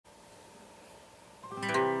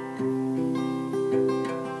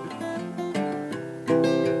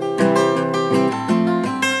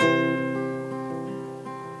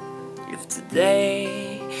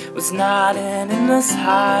It's not an endless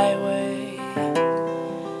highway.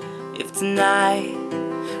 If tonight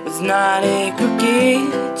was not a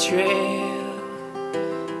crooked trail,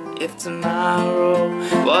 if tomorrow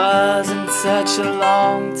wasn't such a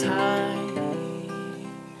long time,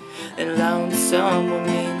 then lonesome would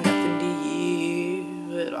mean nothing to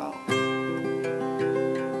you at all.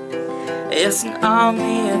 It's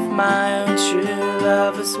only if my own true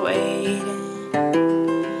love is waiting,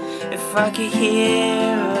 if I could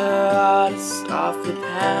hear her heart softly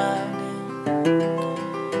pounding,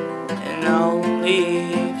 and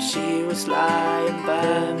only if she was lying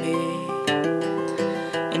by me,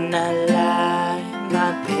 and I lie in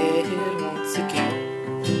my bed once again.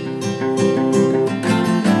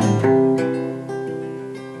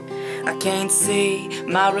 I can't see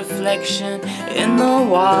my reflection in the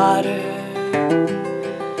water,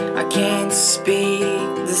 I can't speak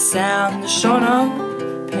the sound, the show no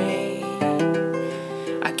pain.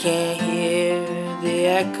 I can't hear the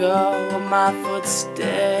echo of my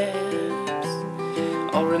footsteps,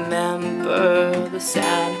 or remember the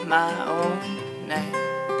sound of my own name.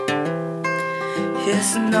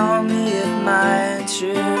 It's only if my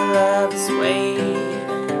true love is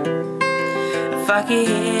waiting, if I could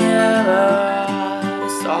hear her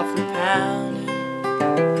heart softly pounding,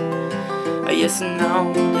 yes, and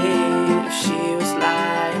only if she was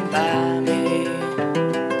lying by me,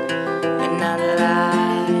 and I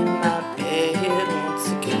lie in my bed once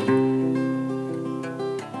again.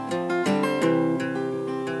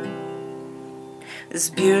 There's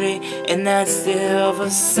beauty in that silver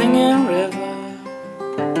singing river,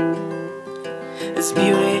 there's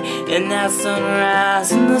beauty in that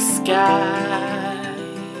sunrise in the sky,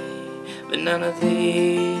 but none of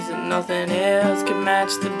these and nothing else can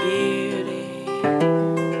match the beauty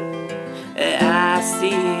that I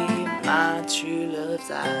see in my true love's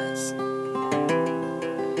eyes.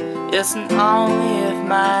 Yes, and only if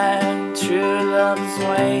my true love is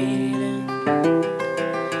waiting,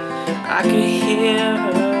 I could hear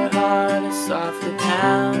her heart softly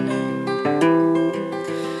pounding,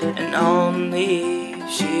 and only if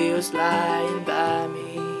she was lying by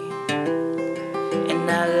me, and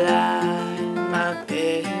I lie